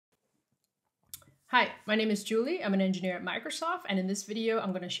Hi, my name is Julie. I'm an engineer at Microsoft, and in this video,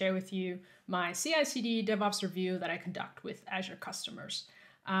 I'm going to share with you my CI/CD DevOps review that I conduct with Azure customers.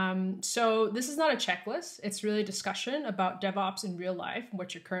 So this is not a checklist. It's really a discussion about DevOps in real life,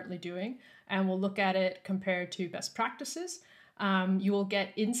 what you're currently doing, and we'll look at it compared to best practices. You will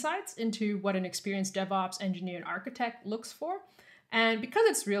get insights into what an experienced DevOps engineer and architect looks for. And because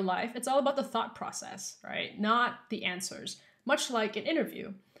it's real life, it's all about the thought process, right? Not the answers, much like an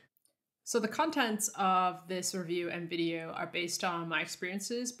interview. So the contents of this review and video are based on my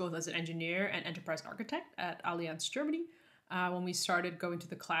experiences both as an engineer and enterprise architect at Allianz Germany when we started going to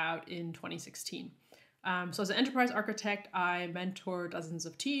the cloud in 2016. So as an enterprise architect, I mentor dozens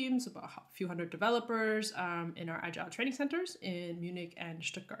of teams, about a few hundred developers in our agile training centers in Munich and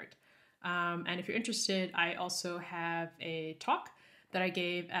Stuttgart. And if you're interested, I also have a talk that I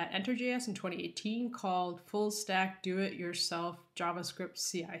gave at EnterJS in 2018 called Full Stack Do-It-Yourself JavaScript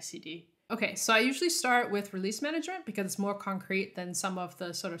CI/CD. Okay, so I usually start with release management because it's more concrete than some of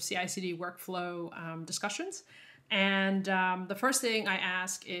the sort of CI/CD workflow discussions. And the first thing I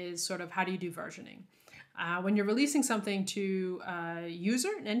ask is sort of how do you do versioning? When you're releasing something to a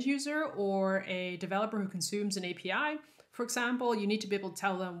user, an end user, or a developer who consumes an API, for example, you need to be able to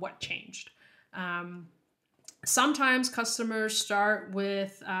tell them what changed. Sometimes customers start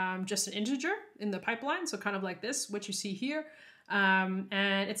with just an integer in the pipeline, so kind of like this, what you see here.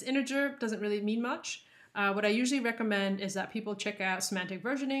 And it's integer, doesn't really mean much. What I usually recommend is that people check out semantic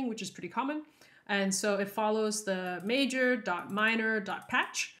versioning, which is pretty common. And so it follows the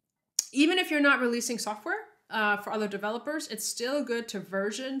major.minor.patch. Even if you're not releasing software for other developers, it's still good to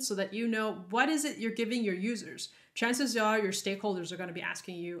version so that you know what is it you're giving your users. Chances are your stakeholders are going to be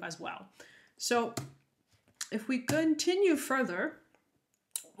asking you as well. So if we continue further,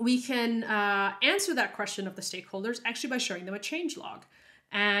 we can answer that question of the stakeholders actually by showing them a changelog.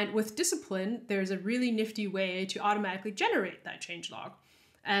 And with discipline, there's a really nifty way to automatically generate that changelog.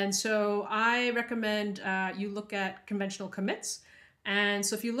 And so I recommend you look at conventional commits. And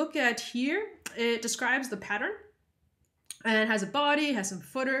so if you look at here, it describes the pattern and it has a body, has some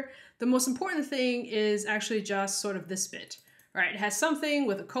footer. The most important thing is actually just sort of this bit, right? It has something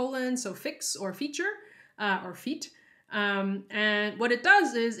with a colon, so fix or feature or feat. And what it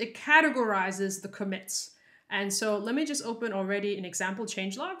does is it categorizes the commits. And so let me just open already an example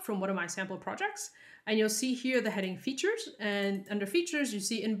changelog from one of my sample projects. And you'll see here the heading features. And under features, you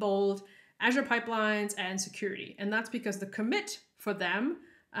see in bold Azure pipelines and security. And that's because the commit for them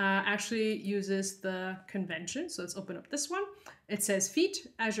actually uses the convention. So let's open up this one. It says feat,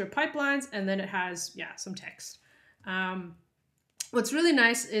 Azure pipelines, and then it has, some text. What's really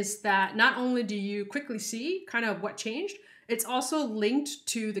nice is that not only do you quickly see kind of what changed, it's also linked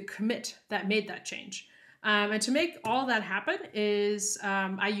to the commit that made that change. And to make all that happen is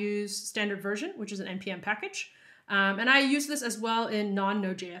I use standard version, which is an NPM package. And I use this as well in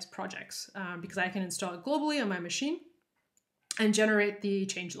non-Node.js projects because I can install it globally on my machine and generate the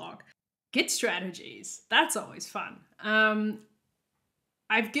changelog. Git strategies, that's always fun.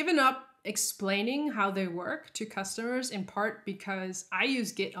 I've given up explaining how they work to customers in part because I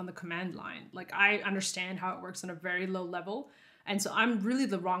use Git on the command line. Like I understand how it works on a very low level. And so I'm really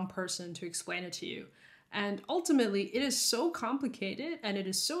the wrong person to explain it to you. And ultimately it is so complicated and it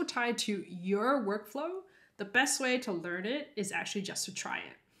is so tied to your workflow. The best way to learn it is actually just to try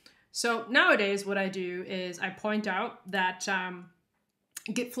it. So nowadays what I do is I point out that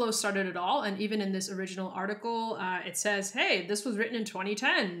Git flow started it all. And even in this original article, it says, hey, this was written in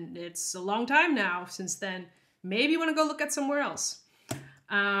 2010. It's a long time now since then. Maybe you want to go look at somewhere else.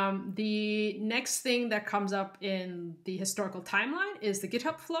 The next thing that comes up in the historical timeline is the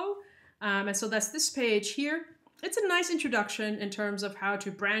GitHub flow. And so that's this page here. It's a nice introduction in terms of how to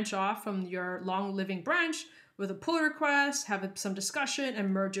branch off from your long living branch with a pull request, have some discussion,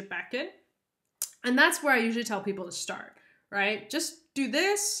 and merge it back in. And that's where I usually tell people to start, right? Just do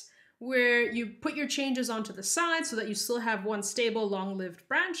this, where you put your changes onto the side so that you still have one stable, long-lived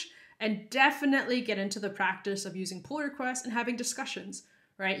branch, and definitely get into the practice of using pull requests and having discussions,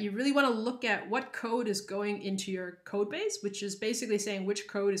 right? You really want to look at what code is going into your code base, which is basically saying which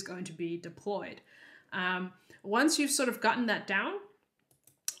code is going to be deployed. Once you've sort of gotten that down,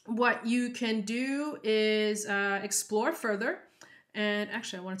 what you can do is explore further. And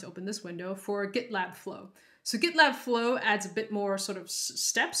actually, I wanted to open this window for GitLab Flow. So GitLab Flow adds a bit more sort of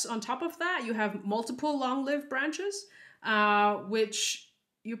steps on top of that. You have multiple long-lived branches, which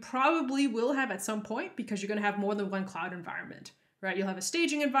you probably will have at some point because you're going to have more than one cloud environment, right? You'll have a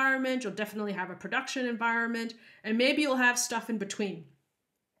staging environment, you'll definitely have a production environment, and maybe you'll have stuff in between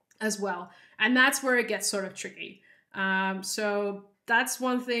as well. And that's where it gets sort of tricky. So that's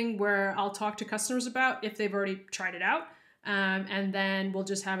one thing where I'll talk to customers about if they've already tried it out. And then we'll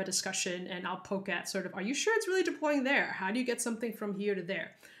just have a discussion and I'll poke at sort of, are you sure it's really deploying there? How do you get something from here to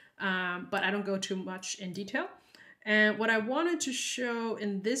there? But I don't go too much in detail. And what I wanted to show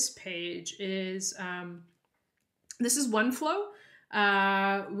in this page is, this is OneFlow,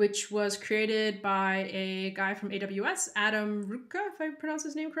 which was created by a guy from AWS, Adam Ruka, if I pronounce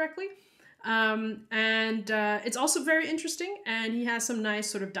his name correctly. It's also very interesting, and he has some nice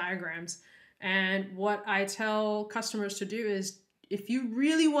sort of diagrams. And what I tell customers to do is, if you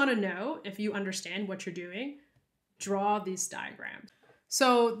really want to know if you understand what you're doing, draw these diagrams.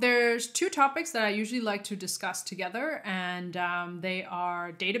 So there's two topics that I usually like to discuss together, and they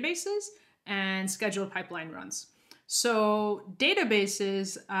are databases and scheduled pipeline runs. So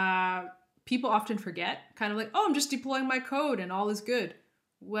databases, people often forget, kind of like, oh, I'm just deploying my code and all is good.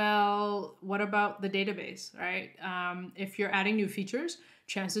 Well, what about the database, right? If you're adding new features,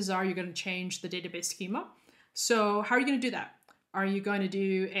 chances are you're going to change the database schema. So how are you going to do that? Are you going to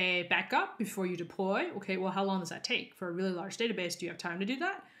do a backup before you deploy? Okay, well, how long does that take? For a really large database, do you have time to do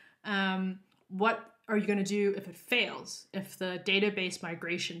that? What are you going to do if it fails? If the database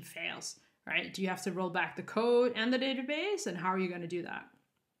migration fails, right? Do you have to roll back the code and the database? And how are you going to do that?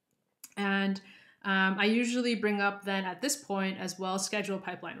 And I usually bring up then at this point as well schedule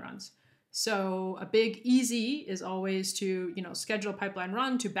pipeline runs. So a big easy is always to, schedule a pipeline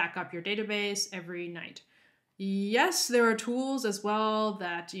run to back up your database every night. Yes, there are tools as well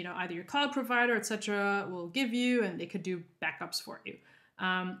that, either your cloud provider, etc., will give you, and they could do backups for you.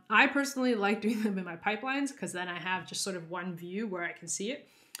 I personally like doing them in my pipelines because then I have just sort of one view where I can see it.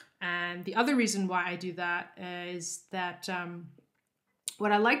 And the other reason why I do that is that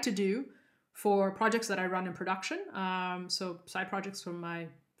what I like to do for projects that I run in production, so side projects from my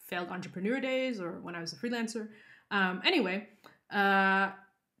failed entrepreneur days or when I was a freelancer,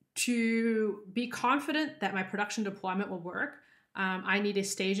 to be confident that my production deployment will work, I need a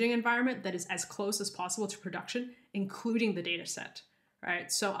staging environment that is as close as possible to production, including the data set,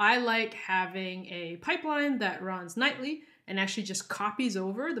 right? So I like having a pipeline that runs nightly and actually just copies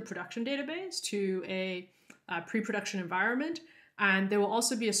over the production database to a pre-production environment. And there will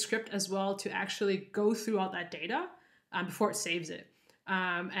also be a script as well to actually go through all that data before it saves it.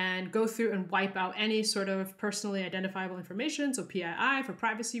 And go through and wipe out any sort of personally identifiable information, so PII for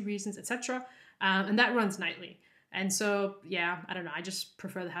privacy reasons, etc. And that runs nightly. And so, yeah, I don't know. I just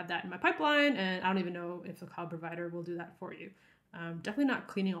prefer to have that in my pipeline, and I don't even know if the cloud provider will do that for you. Definitely not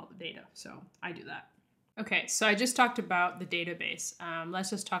cleaning all the data, so I do that. Okay, so I just talked about the database. Let's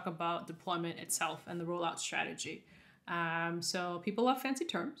just talk about deployment itself and the rollout strategy. So people love fancy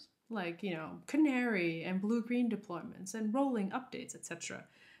terms, like, canary and blue-green deployments and rolling updates, etc.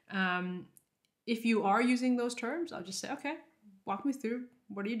 If you are using those terms, I'll just say, okay, walk me through.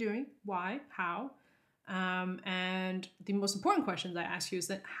 What are you doing? Why? How? And the most important questions I ask you is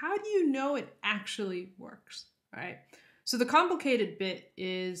that, how do you know it actually works, right? So the complicated bit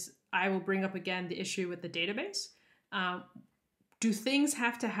is I will bring up again the issue with the database. Do things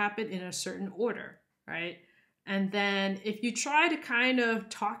have to happen in a certain order, right? And then if you try to kind of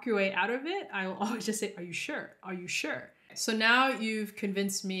talk your way out of it, I will always just say, are you sure? Are you sure? So now you've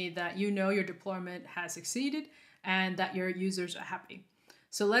convinced me that your deployment has succeeded and that your users are happy.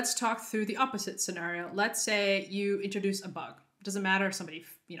 So let's talk through the opposite scenario. Let's say you introduce a bug. It doesn't matter if somebody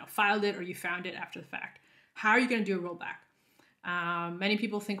filed it or you found it after the fact. How are you going to do a rollback? Many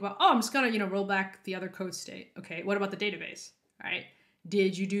people think about, I'm just going to roll back the other code state. Okay, what about the database, right?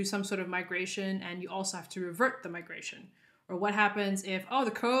 Did you do some sort of migration and you also have to revert the migration? Or what happens if,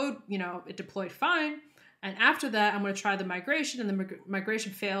 the code, it deployed fine, and after that, I'm going to try the migration and the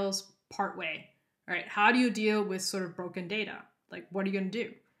migration fails part way, right? How do you deal with sort of broken data? Like, what are you going to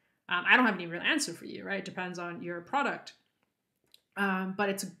do? I don't have any real answer for you, right? It depends on your product. But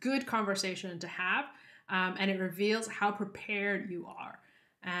it's a good conversation to have, and it reveals how prepared you are.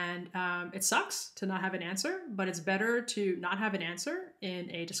 And it sucks to not have an answer, but it's better to not have an answer in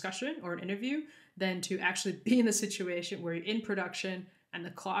a discussion or an interview than to actually be in the situation where you're in production and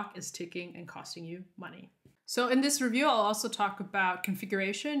the clock is ticking and costing you money. So in this review, I'll also talk about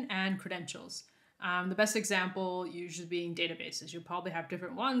configuration and credentials. The best example usually being databases. You'll probably have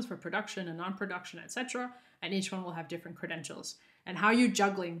different ones for production and non-production, etc. And each one will have different credentials. And how are you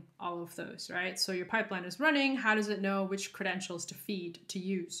juggling all of those, right? So your pipeline is running. How does it know which credentials to feed, to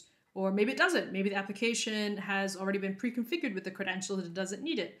use? Or maybe it doesn't. Maybe the application has already been pre-configured with the credentials and it doesn't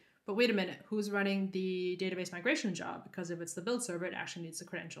need it. But wait a minute, who's running the database migration job? Because if it's the build server, it actually needs the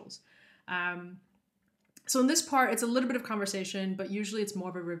credentials. So in this part, it's a little bit of conversation, but usually it's more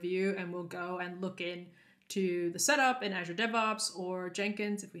of a review, and we'll go and look in to the setup in Azure DevOps or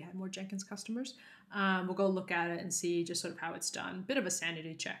Jenkins, if we had more Jenkins customers. We'll go look at it and see just sort of how it's done. Bit of a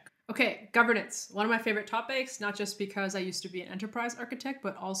sanity check. Okay, governance. One of my favorite topics, not just because I used to be an enterprise architect,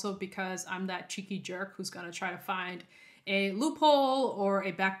 but also because I'm that cheeky jerk who's going to try to find a loophole or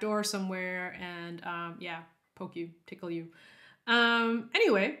a backdoor somewhere and poke you, tickle you.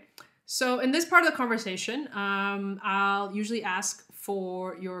 Anyway, so in this part of the conversation, I'll usually ask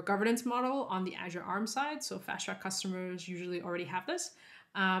for your governance model on the Azure ARM side. So Fast Track customers usually already have this.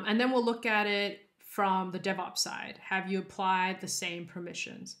 And then we'll look at it from the DevOps side. Have you applied the same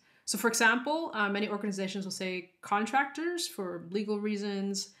permissions? So for example, many organizations will say contractors for legal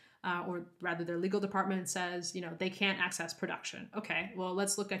reasons, or rather their legal department says, they can't access production. Okay, well,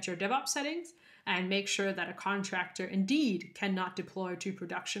 let's look at your DevOps settings and make sure that a contractor indeed cannot deploy to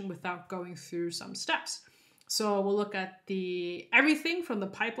production without going through some steps. So we'll look at everything from the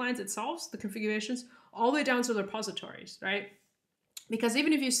pipelines itself, the configurations, all the way down to the repositories, right? Because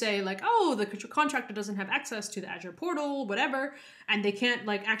even if you say like, oh, the contractor doesn't have access to the Azure portal, whatever, and they can't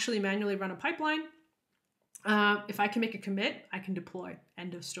like actually manually run a pipeline, if I can make a commit, I can deploy,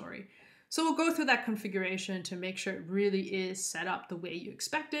 end of story. So we'll go through that configuration to make sure it really is set up the way you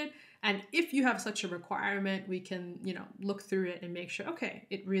expect it. And if you have such a requirement, we can, look through it and make sure, okay,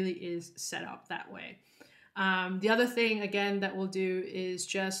 it really is set up that way. The other thing, again, that we'll do is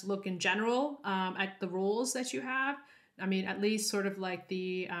just look in general at the roles that you have. I mean, at least sort of like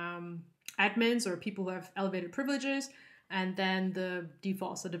the admins or people who have elevated privileges, and then the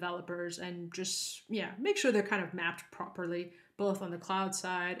defaults, the developers, and just, make sure they're kind of mapped properly, both on the cloud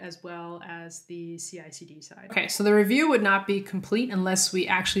side as well as the CI/CD side. Okay, so the review would not be complete unless we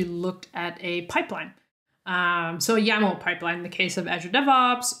actually looked at a pipeline. So a YAML pipeline in the case of Azure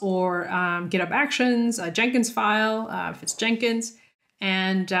DevOps, or GitHub Actions, a Jenkins file, if it's Jenkins.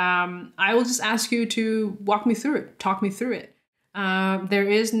 And I will just ask you to walk me through it, talk me through it. There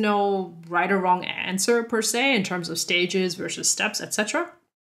is no right or wrong answer per se in terms of stages versus steps, etc.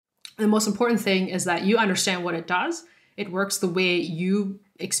 The most important thing is that you understand what it does. It works the way you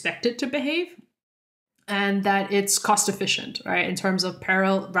expect it to behave, and that it's cost efficient, right? In terms of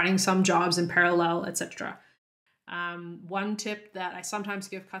running some jobs in parallel, etc. One tip that I sometimes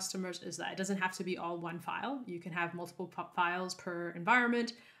give customers is that it doesn't have to be all one file. You can have multiple files per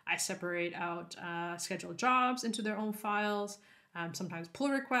environment. I separate out scheduled jobs into their own files. Sometimes pull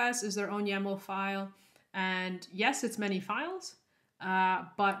requests is their own YAML file. And yes, it's many files,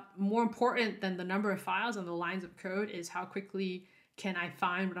 but more important than the number of files and the lines of code is how quickly can I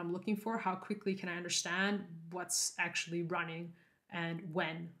find what I'm looking for? How quickly can I understand what's actually running and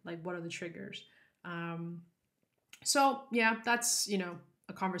when? Like, what are the triggers? So yeah, that's,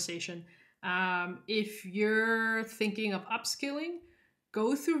 a conversation. If you're thinking of upskilling,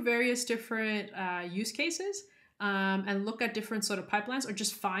 go through various different use cases and look at different sort of pipelines, or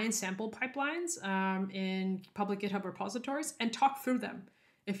just find sample pipelines in public GitHub repositories and talk through them.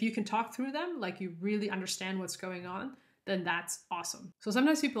 If you can talk through them, like you really understand what's going on, then that's awesome. So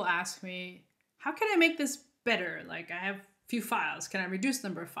sometimes people ask me, how can I make this better? Like, I have a few files. Can I reduce the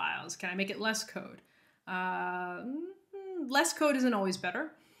number of files? Can I make it less code? Less code isn't always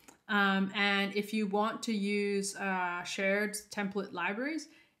better. And if you want to use shared template libraries,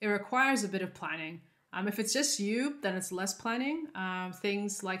 it requires a bit of planning. If it's just you, then it's less planning.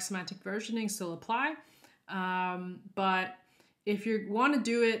 Things like semantic versioning still apply. But if you want to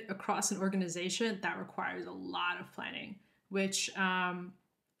do it across an organization, that requires a lot of planning, which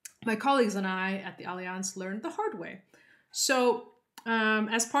my colleagues and I at the Allianz learned the hard way. So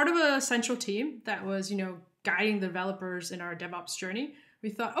as part of a central team that was, guiding the developers in our DevOps journey, we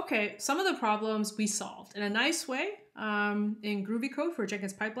thought, okay, some of the problems we solved in a nice way in Groovy Code for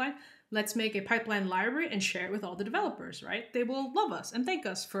Jenkins pipeline. Let's make a pipeline library and share it with all the developers, right? They will love us and thank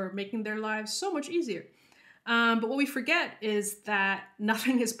us for making their lives so much easier. But what we forget is that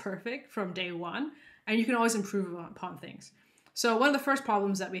nothing is perfect from day one, and you can always improve upon things. So one of the first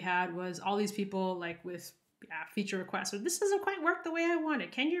problems that we had was all these people like with feature requests, or this doesn't quite work the way I want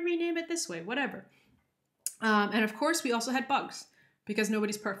it. Can you rename it this way? Whatever. And of course, we also had bugs because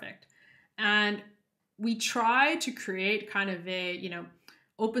nobody's perfect. And we tried to create kind of a,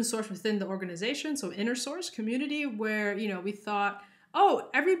 open source within the organization, so inner source community where, we thought, oh,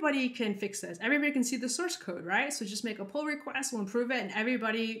 everybody can fix this. Everybody can see the source code, right? So just make a pull request, we'll improve it, and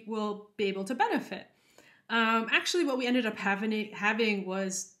everybody will be able to benefit. Actually, what we ended up having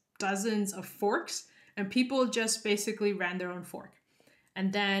was dozens of forks, and people just basically ran their own fork.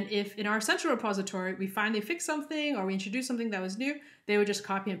 And then if in our central repository, we finally fixed something or we introduced something that was new, they would just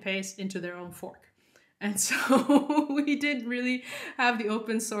copy and paste into their own fork. And so we didn't really have the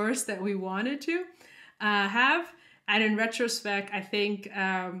open source that we wanted to. have. And in retrospect, I think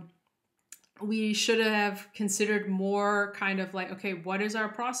we should have considered more kind of like, okay, what is our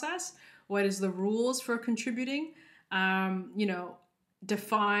process? What is the rules for contributing? You know,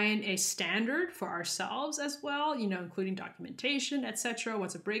 define a standard for ourselves as well, you know, including documentation, etc.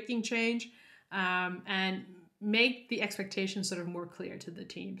 What's a breaking change? And make the expectations sort of more clear to the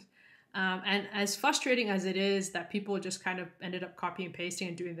teams. And as frustrating as it is that people just kind of ended up copying and pasting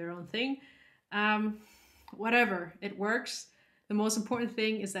and doing their own thing, whatever, it works. The most important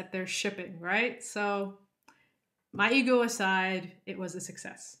thing is that they're shipping, right? So my ego aside, it was a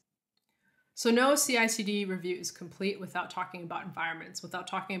success. So no CI/CD review is complete without talking about environments, without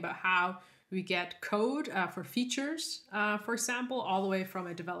talking about how we get code for features, for example, all the way from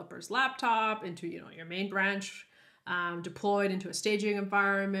a developer's laptop into, you know, your main branch, deployed into a staging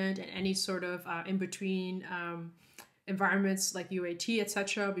environment and any sort of in-between environments like UAT,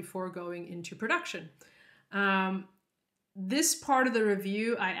 etc., before going into production. This part of the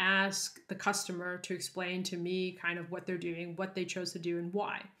review, I ask the customer to explain to me kind of what they're doing, what they chose to do, and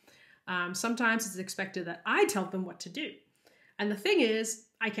why. Sometimes it's expected that I tell them what to do. And the thing is,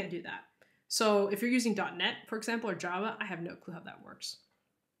 I can't do that. So if you're using .NET, for example, or Java, I have no clue how that works.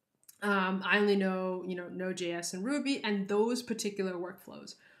 I only know, you know, Node.js and Ruby and those particular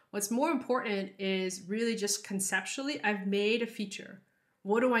workflows. What's more important is really just conceptually, I've made a feature.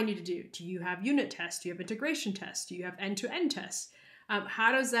 What do I need to do? Do you have unit tests? Do you have integration tests? Do you have end-to-end tests?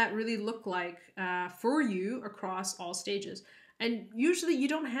 How does that really look like for you across all stages? And usually you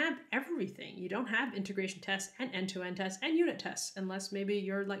don't have everything. You don't have integration tests and end-to-end tests and unit tests, unless maybe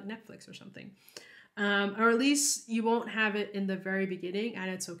you're like Netflix or something. Or at least you won't have it in the very beginning, and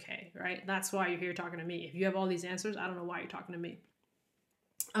it's okay, right? That's why you're here talking to me. If you have all these answers, I don't know why you're talking to me.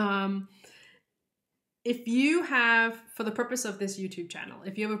 If you have, for the purpose of this YouTube channel,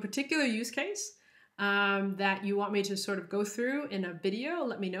 if you have a particular use case that you want me to sort of go through in a video,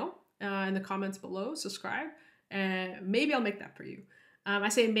 let me know in the comments below, subscribe, and maybe I'll make that for you. I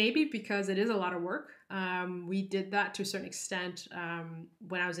say maybe because it is a lot of work. We did that to a certain extent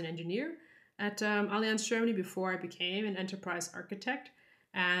when I was an engineer at Allianz Germany before I became an enterprise architect,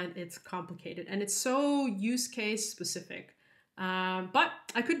 and it's complicated and it's so use case specific. But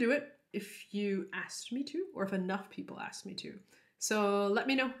I could do it if you asked me to, or if enough people asked me to. So let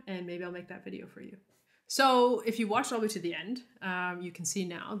me know and maybe I'll make that video for you. So if you watched all the way to the end, you can see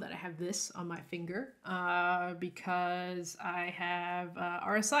now that I have this on my finger because I have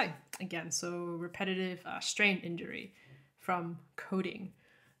RSI again, so repetitive strain injury from coding.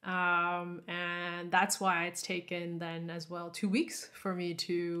 And that's why it's taken then as well 2 weeks for me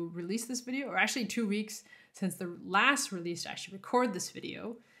to release this video, or actually 2 weeks since the last release to actually record this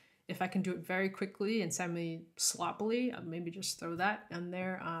video. If I can do it very quickly and semi-sloppily, I'll maybe just throw that in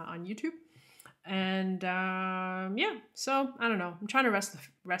there on YouTube. And yeah, so I don't know. I'm trying to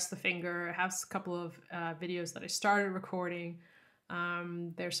rest the finger. I have a couple of videos that I started recording.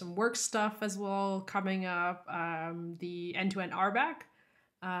 There's some work stuff as well coming up. The end-to-end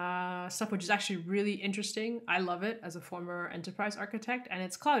RBAC stuff, which is actually really interesting. I love it as a former enterprise architect, and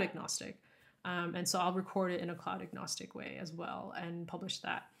it's cloud agnostic. And so I'll record it in a cloud agnostic way as well and publish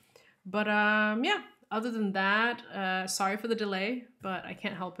that. But yeah, other than that, sorry for the delay, but I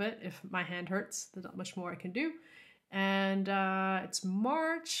can't help it. If my hand hurts, there's not much more I can do. And it's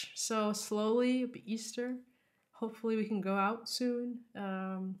March, so slowly, it'll be Easter. Hopefully we can go out soon,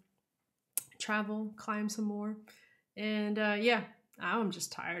 travel, climb some more. And yeah, I'm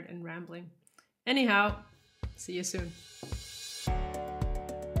just tired and rambling. Anyhow, see you soon.